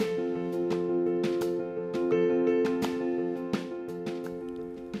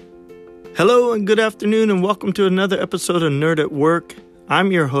Hello and good afternoon and welcome to another episode of Nerd at Work.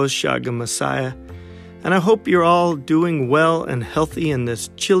 I'm your host, Shaga Messiah, and I hope you're all doing well and healthy in this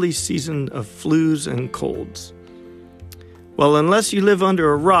chilly season of flus and colds. Well, unless you live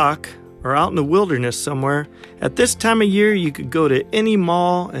under a rock or out in the wilderness somewhere, at this time of year you could go to any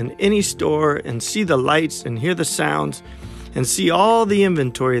mall and any store and see the lights and hear the sounds and see all the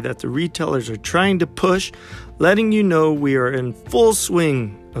inventory that the retailers are trying to push, letting you know we are in full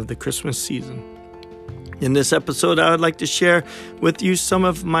swing of the Christmas season. In this episode, I would like to share with you some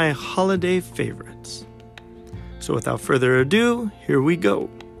of my holiday favorites. So without further ado, here we go.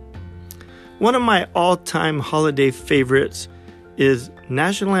 One of my all-time holiday favorites is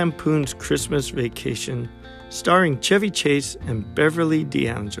National Lampoon's Christmas Vacation, starring Chevy Chase and Beverly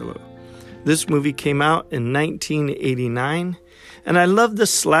D'Angelo. This movie came out in 1989, and I love the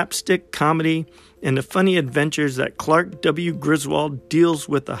slapstick comedy and the funny adventures that Clark W. Griswold deals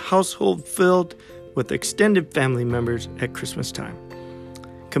with a household filled with extended family members at Christmas time.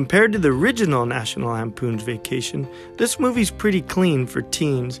 Compared to the original National Lampoon's Vacation, this movie's pretty clean for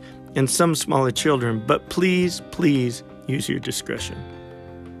teens and some smaller children, but please use your discretion.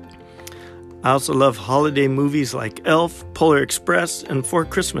 I also love holiday movies like Elf, Polar Express, and Four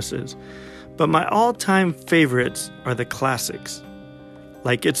Christmases, but my all-time favorites are the classics,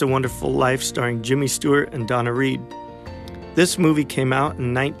 like It's a Wonderful Life starring Jimmy Stewart and Donna Reed. This movie came out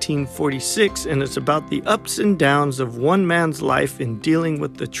in 1946, and it's about the ups and downs of one man's life in dealing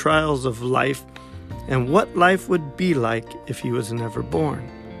with the trials of life and what life would be like if he was never born.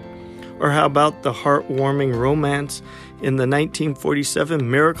 Or how about the heartwarming romance in the 1947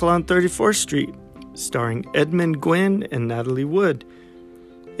 Miracle on 34th Street, starring Edmund Gwenn and Natalie Wood.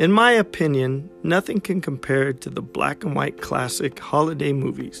 In my opinion, nothing can compare to the black and white classic holiday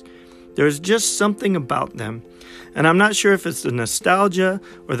movies. There's just something about them, and I'm not sure if it's the nostalgia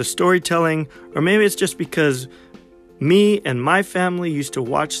or the storytelling, or maybe it's just because me and my family used to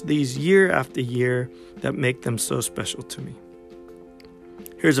watch these year after year that make them so special to me.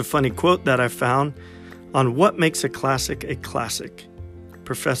 Here's a funny quote that I found on what makes a classic a classic.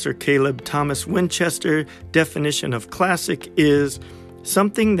 Professor Caleb Thomas Winchester definition of classic is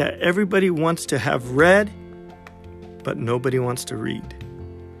something that everybody wants to have read, but nobody wants to read.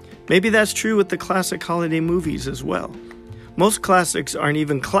 Maybe that's true with the classic holiday movies as well. Most classics aren't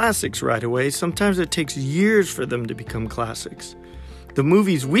even classics right away. Sometimes it takes years for them to become classics. The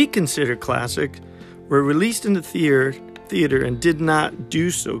movies we consider classic were released in the theater and did not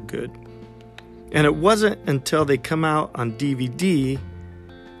do so good. And it wasn't until they come out on DVD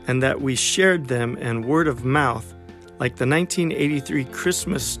and that we shared them and word of mouth, like the 1983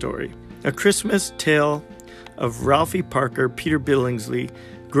 Christmas Story, a Christmas tale of Ralphie Parker, Peter Billingsley,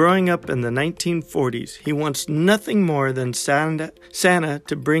 growing up in the 1940s. He wants nothing more than Santa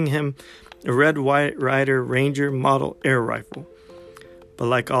to bring him a Red White Ryder Ranger model air rifle. But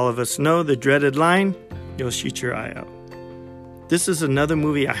like all of us know, the dreaded line, you'll shoot your eye out. This is another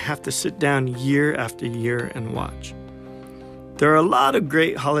movie I have to sit down year after year and watch. There are a lot of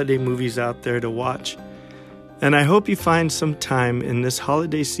great holiday movies out there to watch, and I hope you find some time in this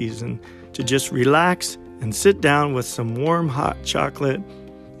holiday season to just relax and sit down with some warm hot chocolate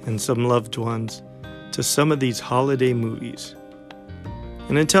and some loved ones to some of these holiday movies.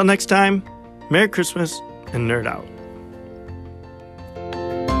 And until next time, Merry Christmas and Nerd Out.